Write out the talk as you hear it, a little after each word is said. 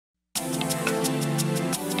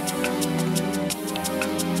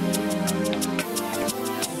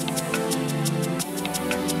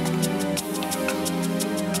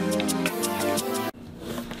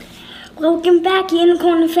Welcome back,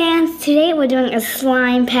 Unicorno fans. Today we're doing a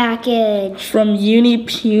slime package from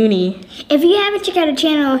Unipuni. If you haven't checked out her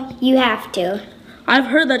channel, you have to. I've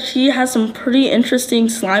heard that she has some pretty interesting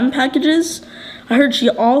slime packages. I heard she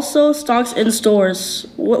also stocks in stores.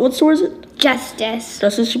 What store is it? Justice.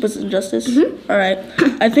 Justice? She puts in Justice? Mm-hmm. All right.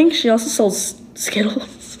 I think she also sells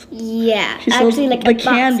Skittles. Yeah. She sells actually, like the a box,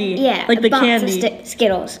 candy. Yeah, like a the box candy. Of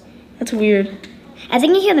Skittles. That's weird. I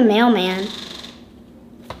think you hear the mailman.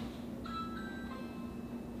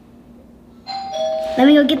 Let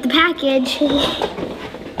me go get the package.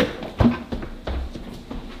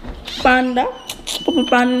 Panda,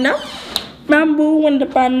 panda, bamboo and the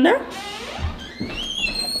panda.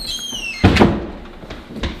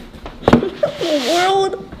 The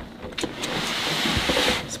world.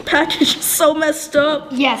 This package is so messed up.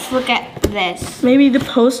 Yes, look at this. Maybe the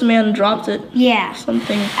postman dropped it. Yeah.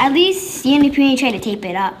 Something. At least Unipuni tried to tape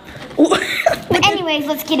it up. But anyways,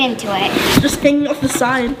 let's get into it. Just hanging off the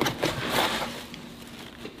side.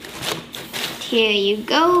 Here you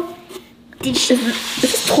go. Is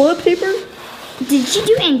this toilet paper? Did she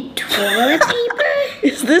do in toilet paper?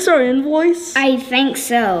 Is this our invoice? I think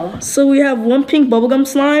so. So we have one pink bubblegum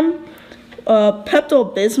slime,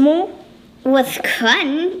 Pepto Bismol. With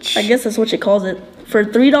crunch. I guess that's what she calls it. For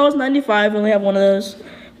 $3.95, we only have one of those.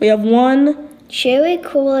 We have one Cherry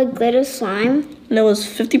Cola glitter slime. and it was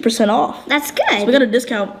 50% off. That's good. So we got a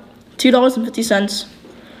discount, $2.50.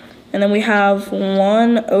 And then we have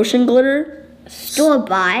one ocean glitter.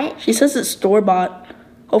 Store-bought. She says it's store-bought.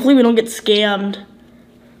 Hopefully we don't get scammed.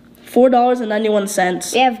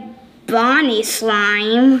 $4.91. We have Barney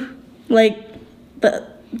slime. Like the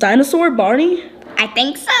dinosaur Barney? I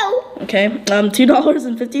think so. Okay,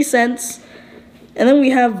 $2.50. And then we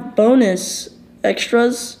have bonus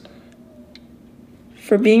extras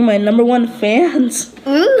for being my #1 fans.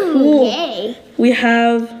 Ooh, Cool. yay. We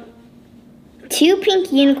have 2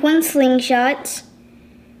 pink unicorn slingshots.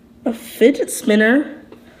 a fidget spinner.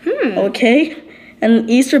 Okay. And an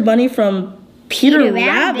Easter bunny from Peter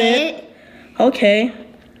Rabbit. Okay.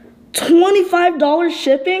 $25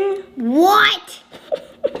 shipping? What?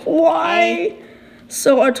 Why?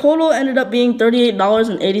 So our total ended up being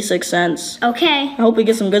 $38.86. Okay. I hope we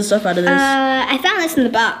get some good stuff out of this. I found this in the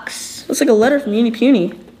box. Looks like a letter from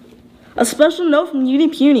Unipuni. A special note from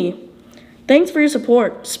Unipuni. Thanks for your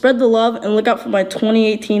support. Spread the love and look out for my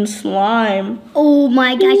 2018 slime. Oh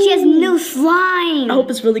my gosh, she has new slime. I hope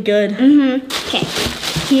it's really good. Okay.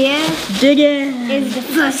 Here Dig in. is the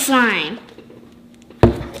first slime.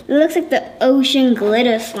 It looks like the ocean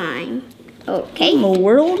glitter slime. Okay. In the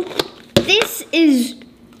world? This is...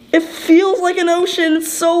 It feels like an ocean.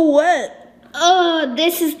 It's so wet. Oh,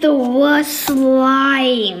 this is the worst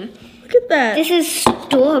slime. Look at that. This is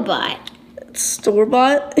store-bought. It's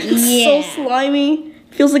store-bought. It's Yeah. so slimy.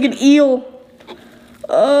 Feels like an eel.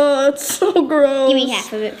 Oh, it's so gross. Give me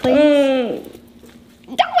half of it, please.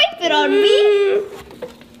 Don't wipe it on me.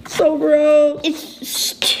 So gross. It's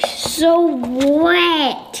so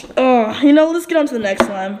wet. Oh, let's get on to the next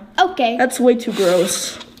slime. Okay. That's way too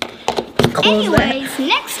gross. Close that. Anyways,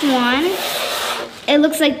 next one. It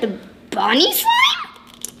looks like the bunny slime.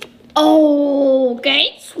 Oh,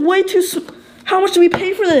 okay. It's way too How much do we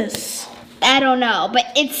pay for this? I don't know, but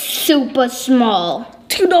it's super small.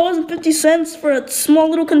 $2.50 for a small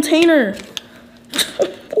little container.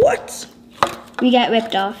 What? We got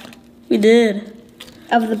ripped off We did.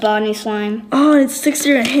 of the bunny slime. Oh, it sticks to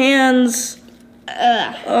your hands.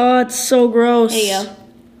 Ugh. Oh, it's so gross. There you go.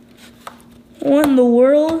 What in the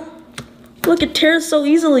world? Look, it tears so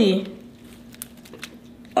easily.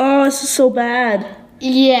 Oh, this is so bad.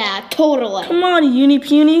 Yeah, totally. Come on,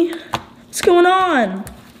 Unipuni. What's going on?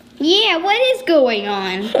 Yeah, what is going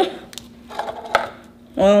on?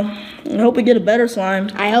 Well, I hope we get a better slime.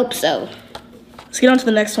 I hope so. Let's get on to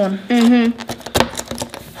the next one. Okay.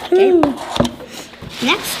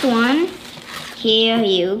 Next one. Here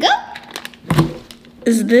you go.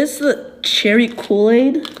 Is this the cherry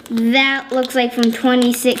Kool-Aid? That looks like from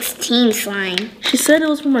 2016 slime. She said it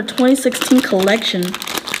was from her 2016 collection.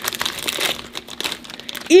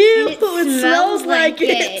 Ew, And it smells like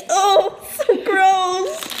it. Oh, so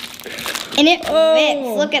gross. And it Oh.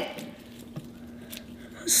 rips. Look at...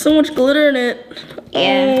 So much glitter in it.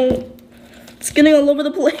 Yeah. Oh, it's getting all over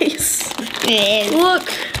the place. It is. Look,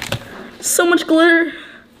 so much glitter.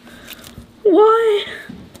 Why?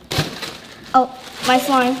 Oh, my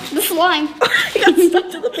slime. The slime. I got stuck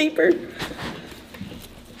to the paper.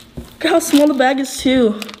 Look how small the bag is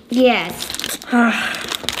too. Yes.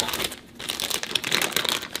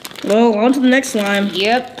 Well, on to the next slime.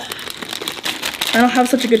 Yep. I don't have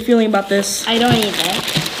such a good feeling about this. I don't either.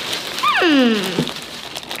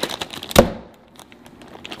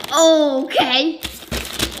 Okay.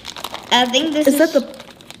 I think this Is that the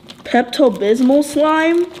Pepto Bismol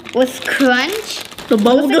slime? with crunch. The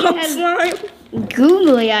Looks like bubblegum it has slime?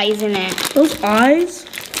 googly eyes in it. Those eyes?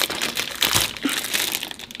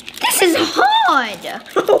 This is hard.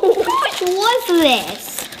 How much was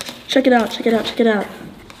this? Check it out, check it out, check it out.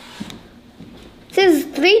 It says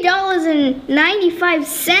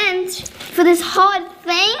 $3.95 for this hard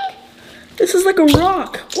thing. This is like a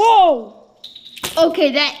rock. Whoa!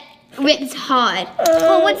 Okay, that it's hard.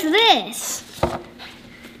 Oh, what's this?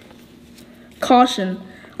 Caution.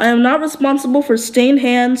 I am not responsible for stained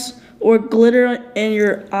hands or glitter in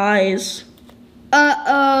your eyes.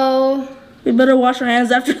 Uh-oh. We better wash our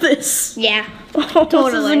hands after this. Yeah, Oh,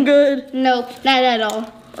 totally. this isn't good. Nope, not at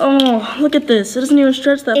all. Oh, look at this. It doesn't even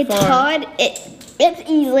stretch that It's far. hard. It's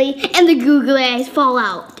easily, and the googly eyes fall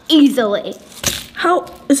out easily. How?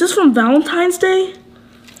 Is this from Valentine's Day?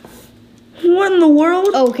 What in the world?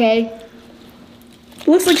 Okay.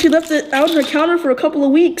 Looks like she left it out on her counter for a couple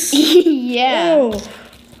of weeks. Yeah. Oh.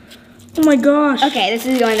 Oh my gosh. Okay, this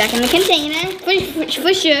is going back in the container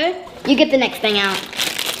for sure. You get the next thing out.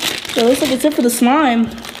 So it looks like it's it for the slime.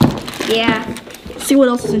 Yeah. Let's see what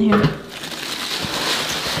else is in here.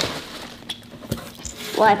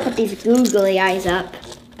 Well, I put these googly eyes up.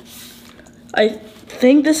 I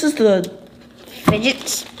think this is the Fidget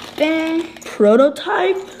spinner.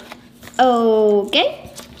 prototype.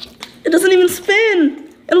 Okay. It doesn't even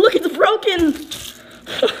spin. And look, it's broken.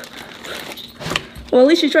 Well, at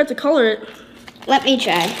least she tried to color it. Let me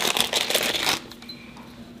try.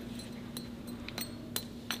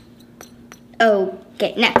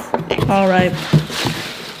 Okay, next. All right.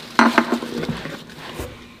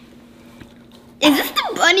 Is this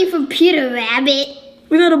the bunny from Peter Rabbit?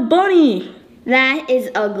 We got a bunny. That is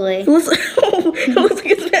ugly. It looks like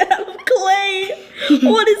it's made out of clay.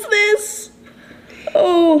 What is this?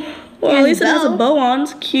 Oh, well, at least it has a bow on.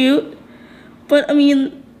 It's cute. But, I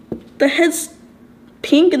mean, the head's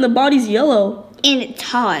pink and the body's yellow. And it's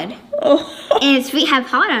hard. Oh, And its feet have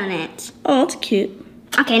heart on it. oh, that's cute.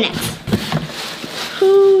 Okay, next.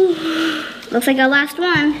 Looks like our last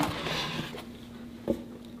one.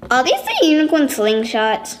 Are these the unicorn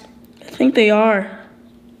slingshots? I think they are.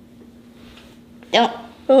 Don't.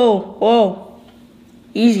 Oh, whoa.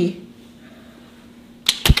 Easy.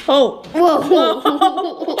 Oh. Whoa.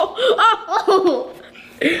 Oh.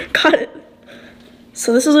 Got it.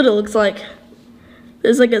 So this is what it looks like.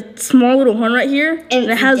 There's like a small little horn right here,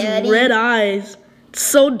 and it has dirty. red eyes. It's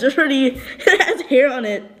so dirty. It has hair on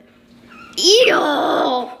it. Ew.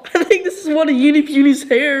 I think this is one of Unipuni's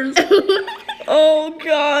hairs. Oh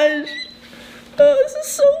gosh. Oh, this is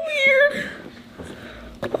so weird.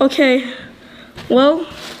 Okay. Well,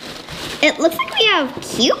 It looks like we have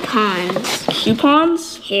coupons.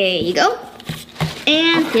 coupons. Here you go.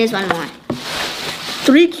 And here's one more.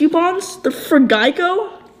 3 coupons? They're for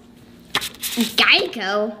Geico?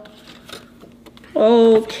 Geico.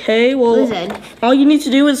 Okay, well, Wizard. all you need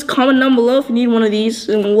to do is comment down below if you need one of these,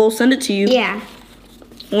 and we'll send it to you. Yeah.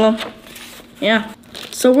 Well, yeah.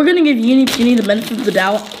 So we're gonna give Unipuni the benefit of the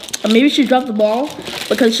doubt. Maybe she dropped the ball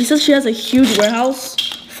because she says she has a huge warehouse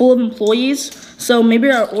full of employees. So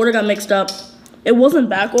maybe our order got mixed up. It wasn't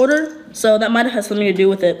back order, so that might have had something to do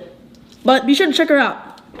with it. But be sure to check her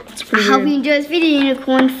out. It's I pretty hope weird. you enjoyed this video,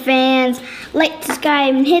 Unicorn fans. Like,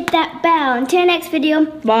 subscribe, and hit that bell. Until next video.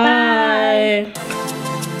 Bye.